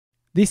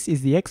This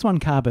is the X1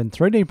 Carbon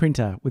 3D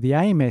printer with the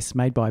AMS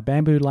made by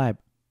Bambu Lab.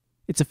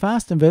 It's a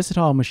fast and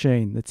versatile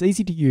machine that's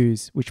easy to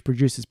use, which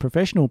produces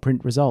professional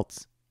print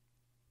results.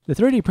 The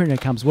 3D printer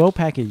comes well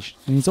packaged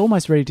and is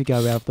almost ready to go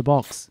out of the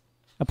box.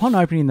 Upon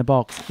opening the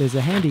box, there's a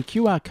handy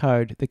QR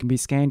code that can be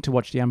scanned to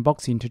watch the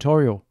unboxing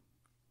tutorial.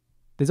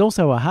 There's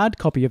also a hard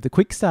copy of the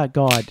Quick Start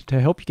Guide to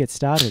help you get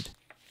started.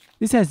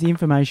 This has the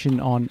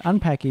information on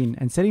unpacking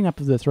and setting up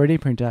of the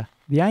 3D printer,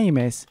 the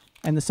AMS,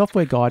 and the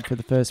software guide for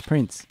the first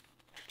prints.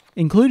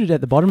 Included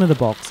at the bottom of the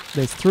box,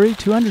 there's 3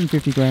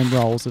 250-gram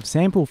rolls of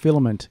sample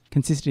filament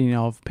consisting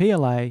of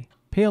PLA,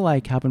 PLA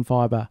carbon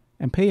fibre,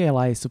 and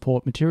PLA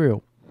support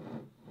material.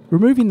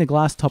 Removing the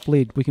glass top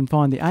lid, we can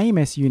find the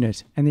AMS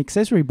unit and the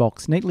accessory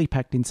box neatly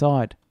packed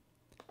inside.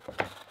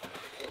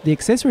 The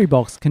accessory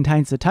box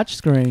contains the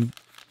touchscreen,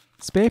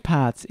 spare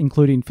parts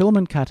including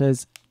filament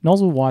cutters,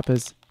 nozzle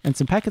wipers, and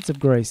some packets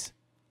of grease.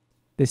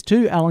 There's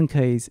 2 Allen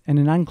keys and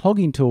an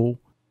unclogging tool,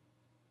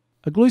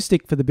 a glue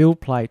stick for the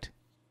build plate,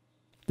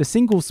 the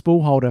single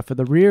spool holder for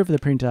the rear of the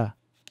printer,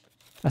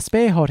 a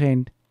spare hot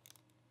end,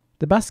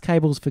 the bus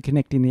cables for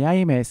connecting the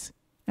AMS,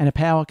 and a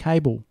power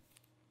cable.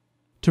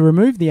 To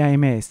remove the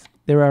AMS,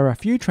 there are a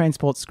few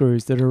transport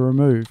screws that are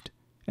removed,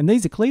 and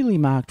these are clearly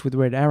marked with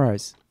red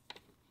arrows.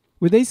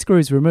 With these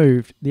screws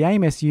removed, the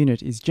AMS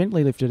unit is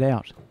gently lifted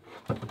out.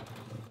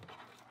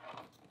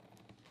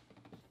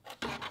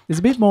 There's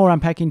a bit more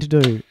unpacking to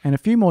do, and a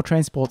few more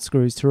transport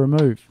screws to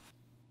remove.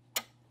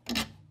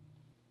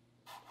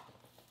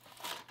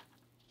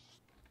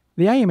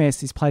 The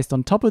AMS is placed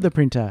on top of the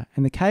printer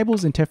and the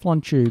cables and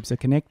Teflon tubes are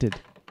connected.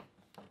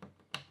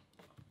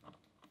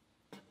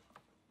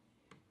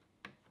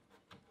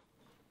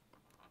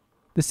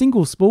 The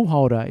single spool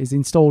holder is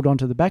installed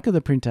onto the back of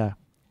the printer,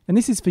 and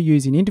this is for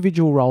using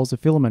individual rolls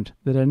of filament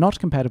that are not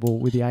compatible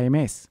with the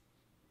AMS.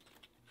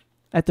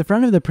 At the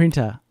front of the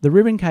printer, the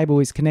ribbon cable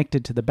is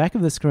connected to the back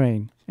of the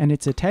screen and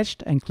it's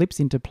attached and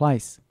clips into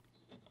place.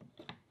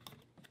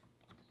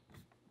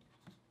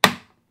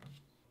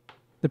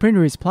 The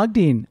printer is plugged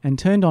in and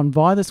turned on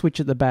via the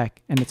switch at the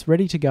back and it's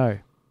ready to go.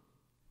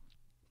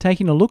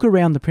 Taking a look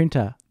around the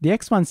printer, the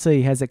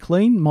X1C has a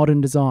clean,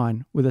 modern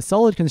design with a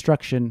solid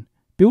construction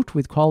built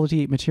with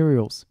quality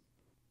materials.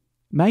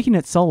 Making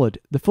it solid,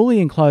 the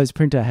fully enclosed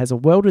printer has a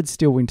welded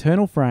steel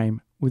internal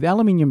frame with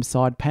aluminium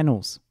side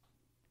panels.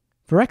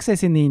 For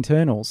accessing the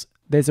internals,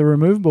 there's a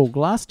removable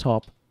glass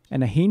top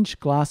and a hinged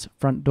glass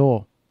front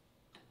door.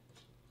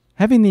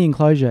 Having the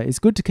enclosure is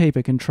good to keep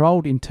a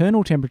controlled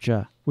internal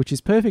temperature, which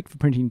is perfect for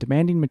printing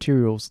demanding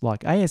materials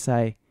like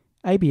ASA,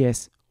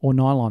 ABS or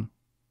nylon.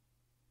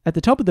 At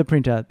the top of the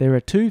printer there are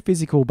 2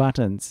 physical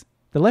buttons.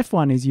 The left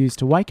one is used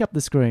to wake up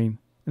the screen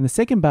and the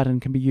second button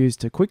can be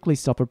used to quickly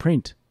stop a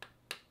print.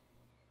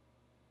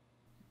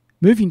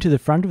 Moving to the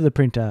front of the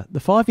printer, the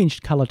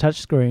 5-inch colour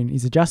touchscreen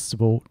is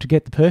adjustable to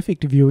get the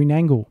perfect viewing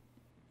angle.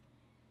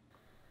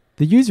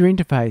 The user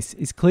interface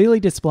is clearly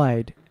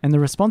displayed and the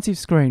responsive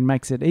screen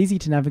makes it easy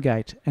to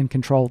navigate and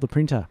control the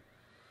printer.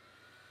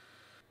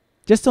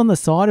 Just on the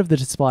side of the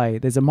display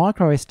there's a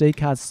micro SD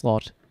card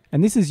slot,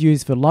 and this is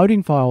used for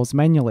loading files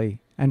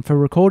manually and for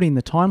recording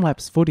the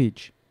time-lapse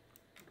footage.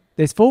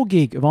 There's 4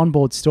 GB of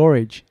onboard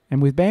storage,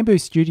 and with Bambu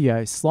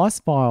Studio,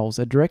 sliced files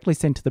are directly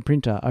sent to the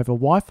printer over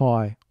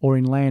Wi-Fi or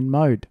in LAN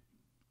mode.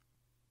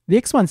 The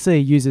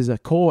X1C uses a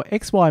core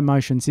XY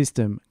motion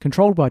system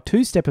controlled by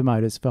 2 stepper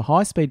motors for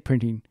high-speed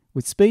printing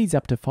with speeds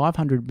up to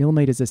 500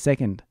 mm a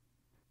second.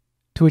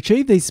 To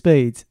achieve these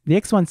speeds, the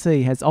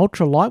X1C has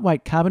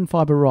ultra-lightweight carbon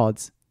fibre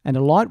rods and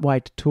a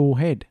lightweight tool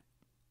head.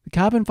 The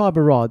carbon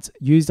fibre rods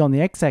used on the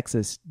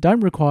X-axis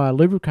don't require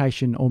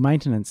lubrication or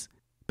maintenance,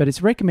 but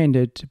it's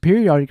recommended to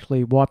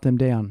periodically wipe them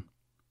down.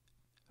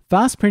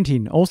 Fast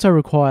printing also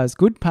requires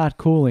good part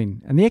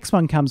cooling, and the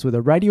X1 comes with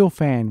a radial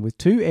fan with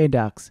 2 air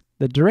ducts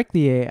that direct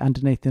the air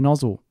underneath the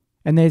nozzle,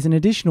 and there's an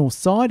additional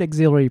side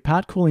auxiliary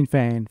part cooling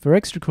fan for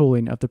extra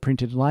cooling of the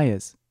printed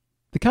layers.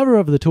 The cover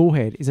of the tool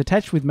head is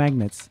attached with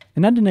magnets,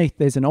 and underneath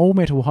there's an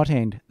all-metal hot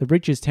end that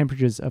reaches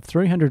temperatures of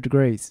 300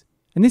 degrees.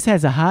 And this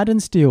has a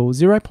hardened steel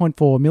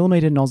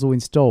 0.4mm nozzle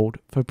installed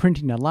for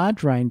printing a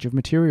large range of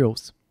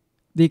materials.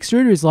 The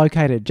extruder is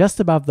located just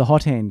above the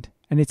hot end,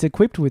 and it's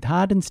equipped with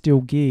hardened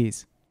steel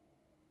gears.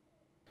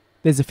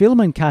 There's a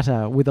filament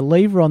cutter with a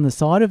lever on the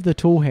side of the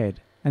tool head,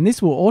 and this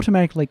will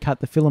automatically cut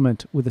the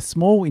filament with a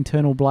small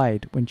internal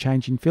blade when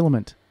changing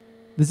filament.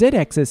 The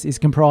Z-axis is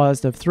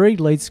comprised of 3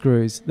 lead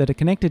screws that are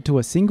connected to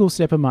a single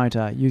stepper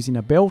motor using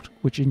a belt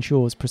which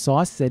ensures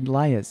precise Z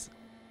layers.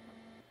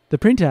 The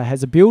printer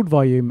has a build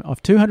volume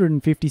of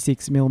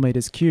 256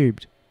 mm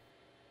cubed.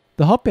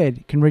 The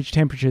hotbed can reach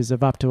temperatures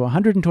of up to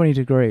 120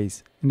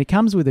 degrees, and it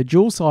comes with a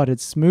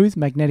dual-sided smooth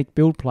magnetic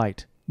build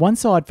plate, one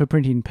side for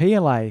printing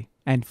PLA,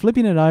 and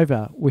flipping it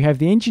over we have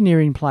the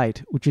engineering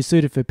plate which is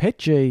suited for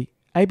PETG,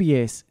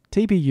 ABS,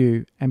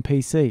 TPU and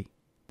PC.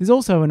 There's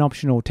also an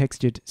optional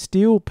textured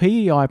steel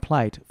PEI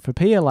plate for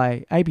PLA,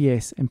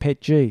 ABS and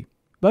PETG.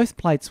 Both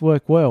plates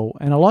work well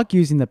and I like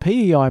using the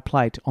PEI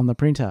plate on the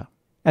printer.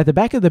 At the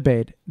back of the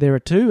bed, there are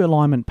 2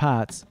 alignment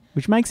parts,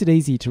 which makes it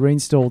easy to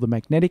reinstall the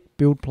magnetic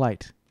build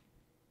plate.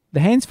 The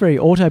hands-free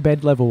auto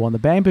bed level on the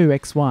Bambu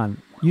X1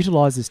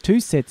 utilises two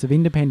sets of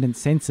independent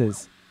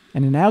sensors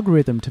and an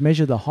algorithm to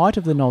measure the height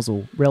of the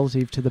nozzle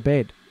relative to the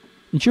bed.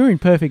 Ensuring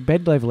perfect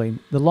bed levelling,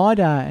 the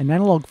LiDAR and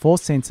analog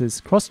force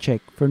sensors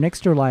cross-check for an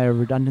extra layer of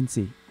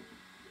redundancy.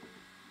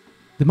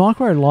 The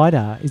micro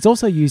LiDAR is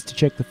also used to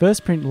check the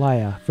first print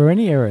layer for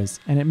any errors,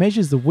 and it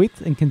measures the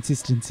width and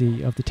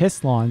consistency of the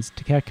test lines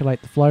to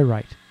calculate the flow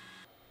rate.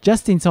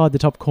 Just inside the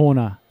top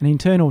corner, an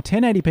internal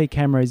 1080p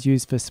camera is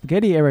used for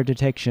spaghetti error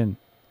detection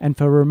and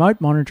for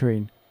remote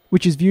monitoring,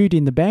 which is viewed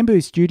in the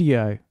Bambu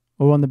Studio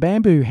or on the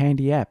Bambu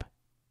Handy app.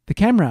 The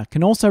camera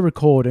can also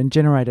record and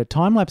generate a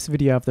time-lapse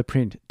video of the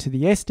print to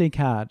the SD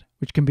card,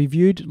 which can be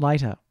viewed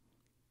later.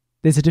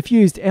 There's a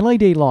diffused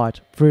LED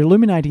light for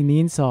illuminating the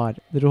inside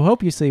that will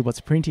help you see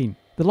what's printing.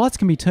 The lights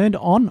can be turned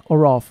on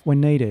or off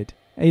when needed,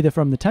 either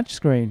from the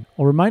touchscreen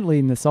or remotely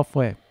in the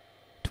software.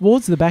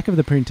 Towards the back of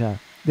the printer,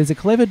 there's a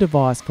clever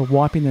device for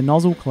wiping the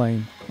nozzle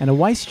clean and a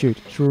waste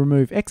chute to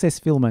remove excess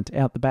filament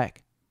out the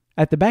back.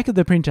 At the back of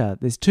the printer,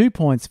 there's 2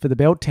 points for the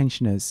belt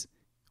tensioners.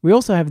 We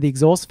also have the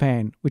exhaust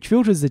fan, which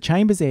filters the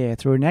chamber's air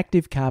through an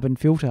active carbon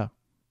filter.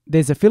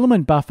 There's a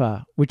filament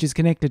buffer, which is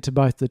connected to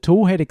both the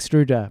tool head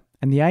extruder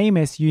and the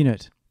AMS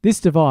unit. This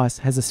device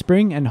has a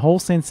spring and hole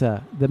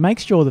sensor that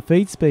makes sure the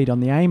feed speed on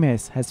the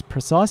AMS has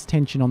precise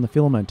tension on the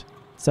filament,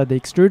 so the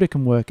extruder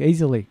can work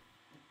easily.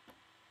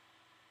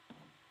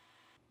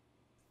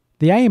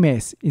 The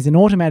AMS is an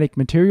automatic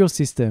material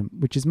system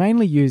which is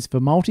mainly used for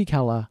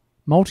multicolour,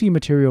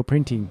 multi-material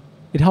printing.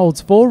 It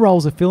holds 4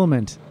 rolls of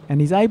filament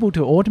and is able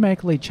to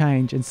automatically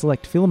change and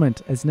select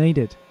filament as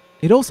needed.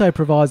 It also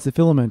provides the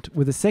filament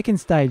with a second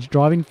stage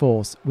driving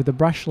force with a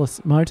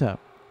brushless motor.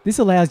 This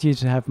allows you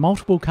to have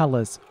multiple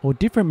colours or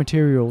different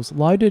materials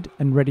loaded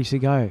and ready to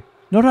go.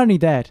 Not only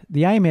that,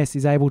 the AMS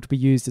is able to be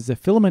used as a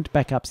filament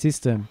backup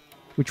system,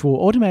 which will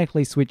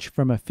automatically switch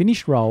from a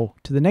finished roll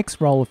to the next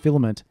roll of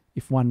filament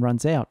if one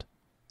runs out.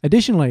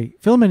 Additionally,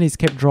 filament is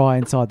kept dry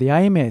inside the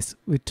AMS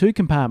with 2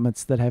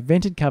 compartments that have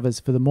vented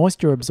covers for the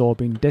moisture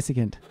absorbing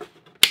desiccant.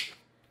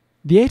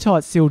 The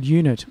airtight sealed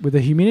unit with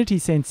a humidity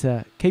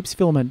sensor keeps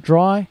filament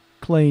dry,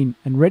 clean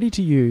and ready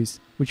to use,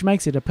 which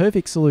makes it a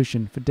perfect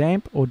solution for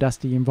damp or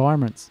dusty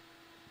environments.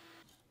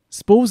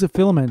 Spools of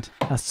filament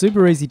are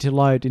super easy to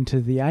load into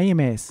the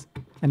AMS,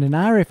 and an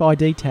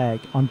RFID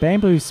tag on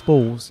Bambu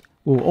spools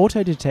will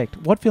auto-detect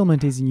what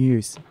filament is in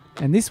use,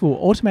 and this will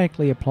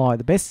automatically apply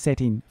the best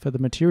setting for the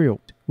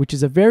material, which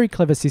is a very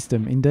clever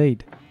system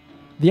indeed.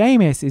 The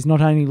AMS is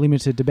not only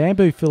limited to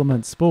Bambu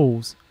filament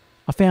spools.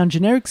 I found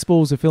generic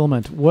spools of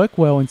filament work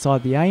well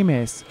inside the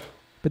AMS,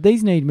 but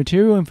these need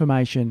material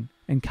information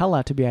and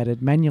colour to be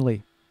added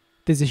manually.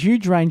 There's a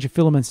huge range of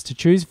filaments to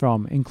choose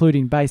from,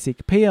 including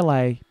basic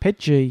PLA,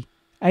 PETG,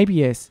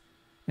 ABS,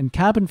 and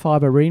carbon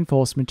fibre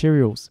reinforced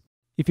materials.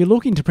 If you're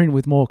looking to print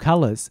with more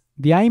colours,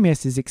 the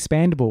AMS is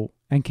expandable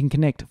and can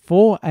connect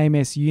 4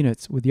 AMS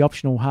units with the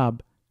optional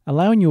hub,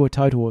 allowing you a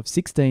total of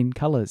 16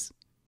 colours.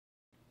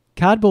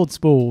 Cardboard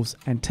spools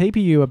and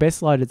TPU are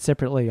best loaded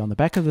separately on the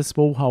back of the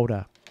spool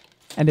holder,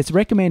 and it's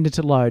recommended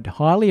to load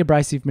highly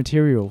abrasive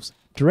materials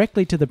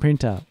directly to the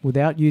printer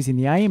without using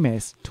the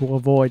AMS to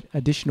avoid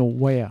additional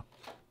wear.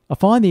 I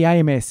find the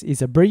AMS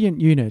is a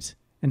brilliant unit,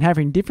 and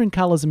having different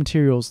colours of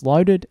materials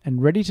loaded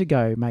and ready to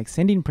go makes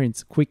sending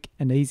prints quick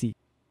and easy.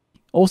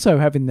 Also,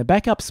 having the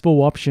backup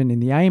spool option in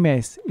the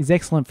AMS is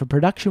excellent for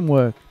production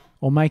work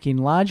or making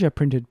larger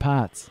printed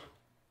parts.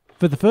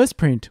 For the first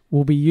print,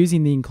 we'll be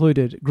using the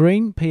included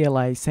green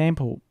PLA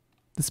sample.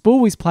 The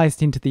spool is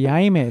placed into the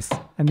AMS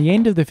and the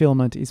end of the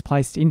filament is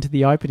placed into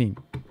the opening.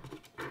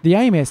 The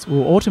AMS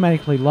will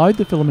automatically load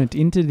the filament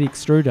into the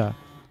extruder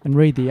and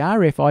read the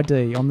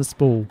RFID on the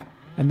spool,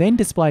 and then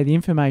display the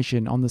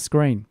information on the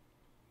screen.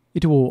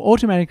 It will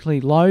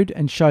automatically load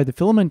and show the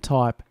filament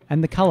type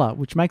and the colour,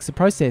 which makes the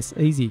process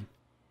easy.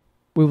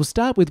 We will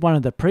start with one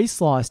of the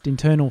pre-sliced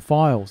internal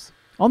files.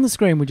 On the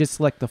screen we just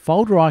select the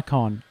folder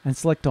icon and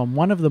select on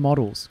one of the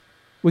models.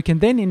 We can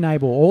then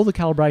enable all the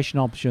calibration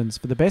options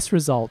for the best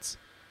results.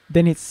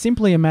 Then it's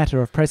simply a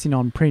matter of pressing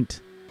on print.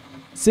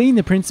 Seeing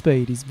the print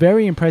speed is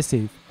very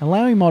impressive,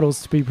 allowing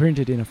models to be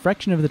printed in a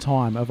fraction of the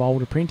time of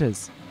older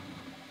printers.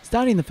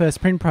 Starting the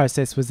first print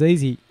process was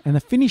easy, and the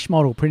finished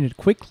model printed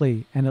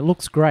quickly and it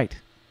looks great.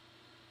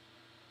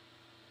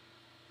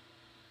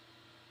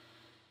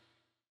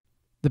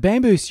 The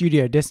Bambu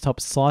Studio desktop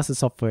slicer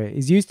software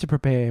is used to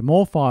prepare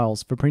more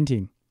files for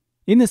printing.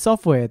 In the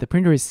software, the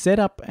printer is set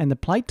up and the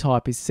plate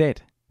type is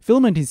set.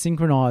 Filament is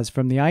synchronized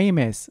from the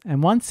AMS,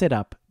 and once set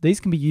up, these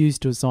can be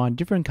used to assign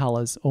different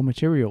colors or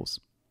materials.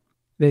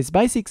 There's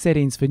basic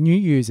settings for new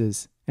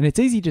users, and it's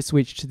easy to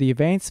switch to the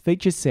advanced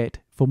feature set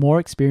for more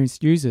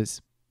experienced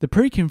users. The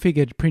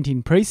pre-configured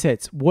printing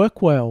presets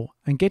work well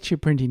and get you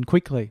printing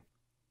quickly.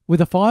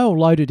 With a file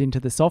loaded into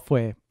the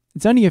software,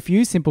 it's only a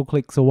few simple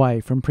clicks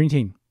away from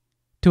printing.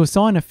 To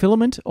assign a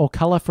filament or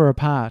color for a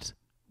part,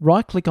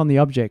 right-click on the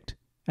object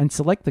and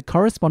select the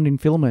corresponding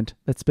filament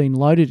that's been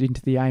loaded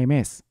into the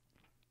AMS.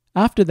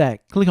 After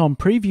that, click on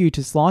Preview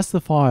to slice the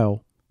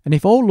file, And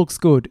if all looks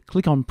good,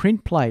 click on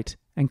Print Plate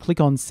and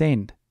click on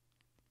Send.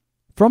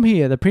 From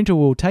here, the printer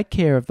will take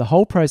care of the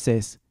whole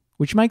process,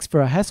 which makes for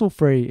a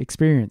hassle-free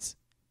experience.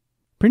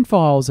 Print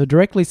files are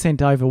directly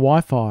sent over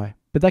Wi-Fi,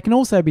 but they can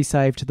also be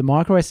saved to the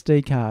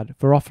microSD card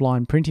for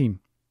offline printing.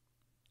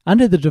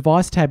 Under the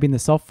Device tab in the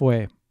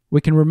software,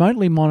 we can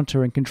remotely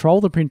monitor and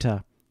control the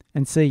printer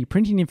and see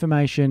printing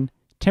information,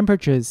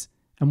 temperatures,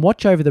 and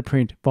watch over the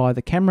print via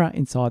the camera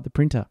inside the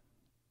printer.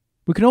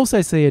 We can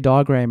also see a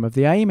diagram of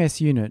the AMS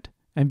unit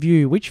and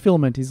view which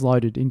filament is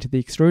loaded into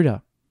the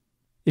extruder.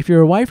 If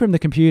you're away from the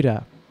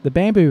computer, the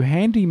Bambu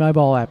Handy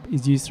mobile app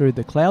is used through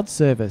the cloud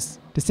service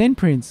to send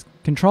prints,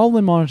 control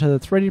and monitor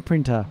the 3D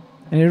printer,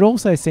 and it'll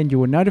also send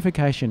you a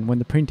notification when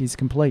the print is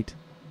complete.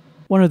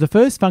 One of the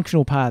first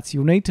functional parts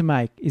you'll need to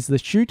make is the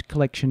chute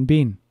collection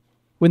bin.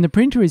 When the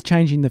printer is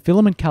changing the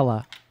filament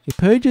colour, it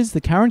purges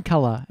the current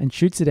colour and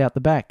shoots it out the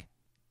back.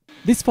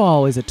 This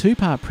file is a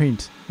 2-part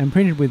print and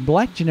printed with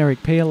black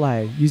generic PLA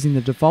using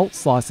the default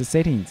slicer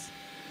settings.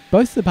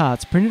 Both the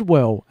parts printed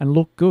well and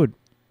look good.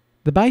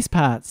 The base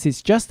part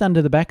sits just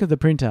under the back of the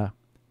printer,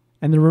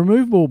 and the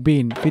removable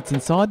bin fits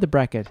inside the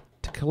bracket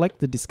to collect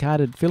the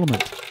discarded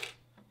filament.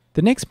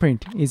 The next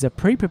print is a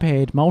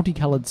pre-prepared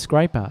multicoloured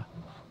scraper,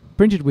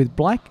 printed with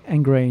black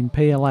and green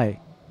PLA.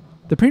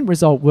 The print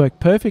result worked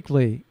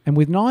perfectly and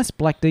with nice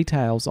black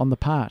details on the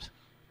part.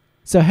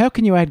 So how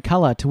can you add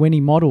colour to any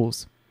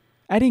models?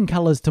 Adding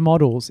colours to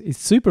models is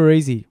super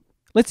easy.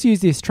 Let's use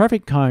this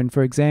traffic cone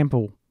for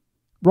example.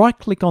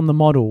 Right-click on the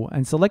model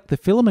and select the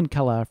filament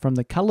colour from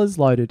the colours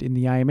loaded in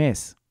the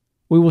AMS.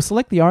 We will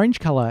select the orange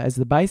colour as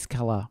the base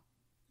colour.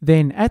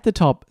 Then at the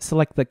top,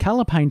 select the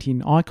colour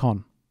painting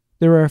icon.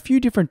 There are a few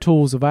different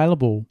tools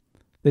available.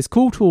 There's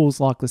cool tools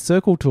like the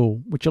circle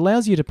tool, which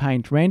allows you to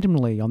paint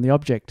randomly on the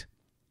object.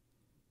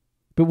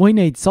 But we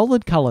need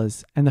solid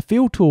colours, and the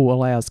fill tool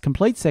allows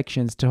complete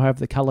sections to have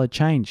the colour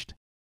changed.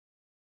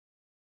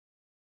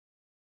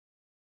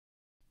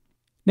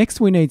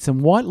 Next we need some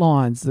white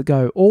lines that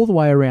go all the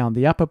way around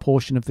the upper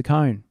portion of the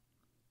cone.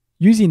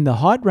 Using the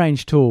height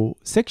range tool,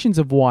 sections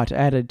of white are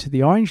added to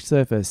the orange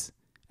surface,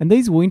 and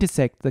these will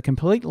intersect the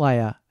complete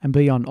layer and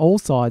be on all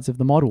sides of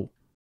the model.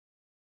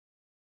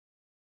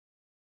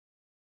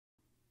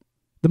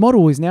 The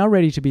model is now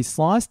ready to be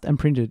sliced and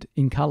printed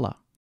in colour.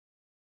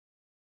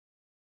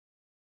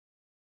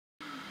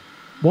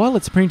 While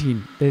it's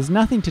printing, there's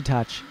nothing to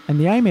touch, and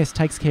the AMS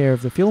takes care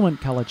of the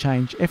filament colour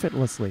change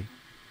effortlessly.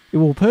 It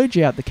will purge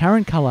out the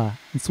current colour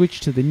and switch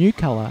to the new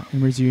colour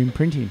and resume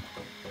printing.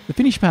 The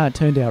finished part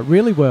turned out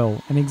really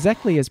well and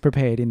exactly as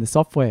prepared in the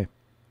software.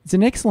 It's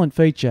an excellent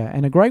feature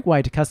and a great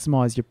way to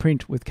customise your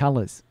print with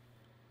colours.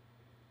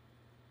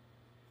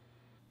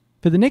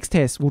 For the next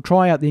test, we'll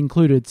try out the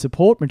included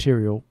support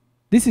material.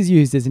 This is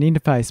used as an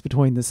interface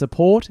between the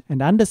support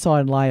and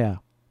underside layer,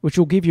 which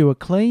will give you a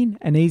clean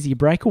and easy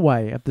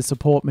breakaway of the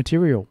support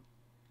material.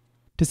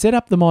 To set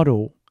up the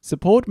model,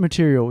 support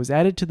material is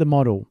added to the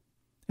model,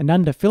 and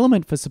under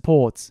Filament for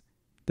Supports,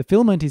 the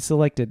filament is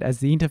selected as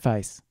the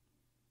interface.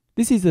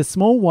 This is the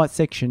small white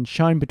section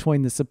shown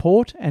between the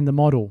support and the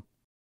model.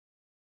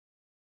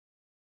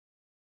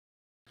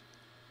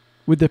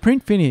 With the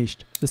print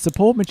finished, the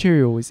support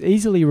material is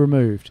easily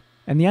removed,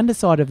 and the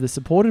underside of the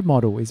supported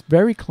model is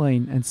very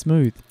clean and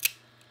smooth.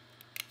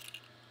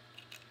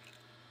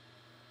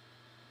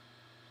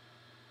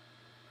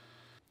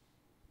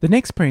 The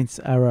next prints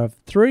are of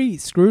 3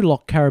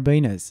 screw-lock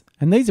carabiners,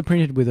 and these are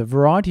printed with a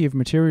variety of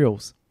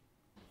materials.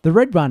 The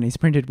red one is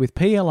printed with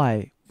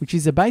PLA, which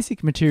is a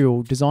basic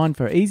material designed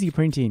for easy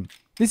printing.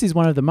 This is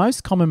one of the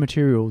most common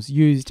materials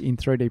used in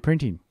 3D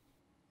printing.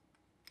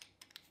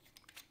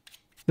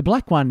 The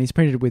black one is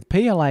printed with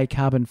PLA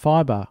carbon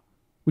fibre,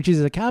 which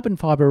is a carbon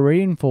fibre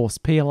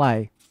reinforced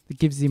PLA that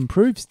gives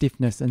improved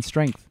stiffness and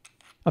strength.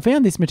 I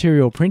found this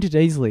material printed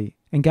easily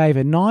and gave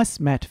a nice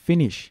matte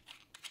finish.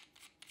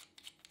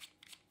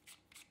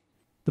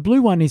 The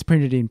blue one is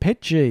printed in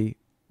PETG,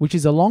 which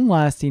is a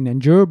long-lasting and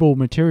durable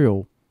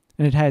material,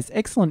 and it has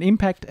excellent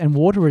impact and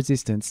water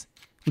resistance,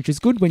 which is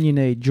good when you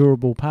need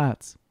durable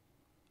parts.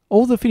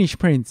 All the finished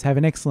prints have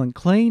an excellent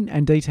clean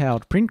and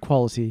detailed print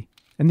quality,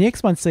 and the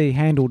X1C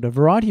handled a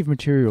variety of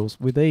materials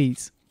with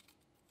ease.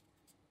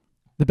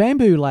 The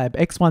Bambu Lab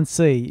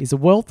X1C is a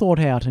well thought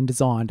out and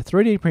designed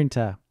 3D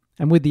printer,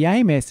 and with the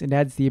AMS it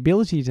adds the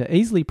ability to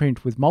easily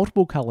print with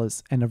multiple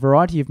colours and a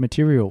variety of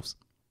materials.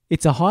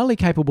 It's a highly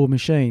capable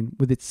machine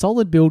with its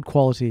solid build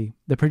quality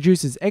that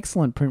produces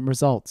excellent print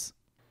results.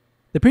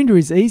 The printer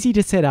is easy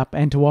to set up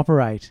and to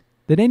operate,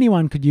 that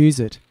anyone could use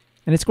it,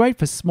 and it's great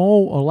for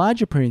small or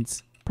larger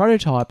prints,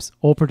 prototypes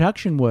or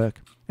production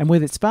work, and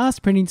with its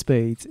fast printing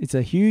speeds, it's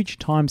a huge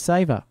time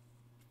saver.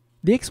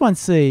 The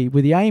X1C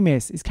with the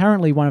AMS is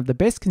currently one of the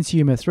best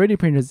consumer 3D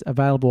printers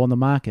available on the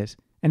market,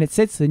 and it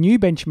sets the new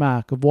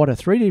benchmark of what a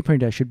 3D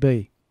printer should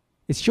be.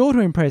 It's sure to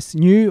impress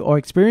new or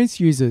experienced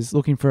users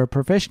looking for a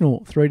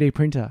professional 3D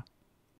printer.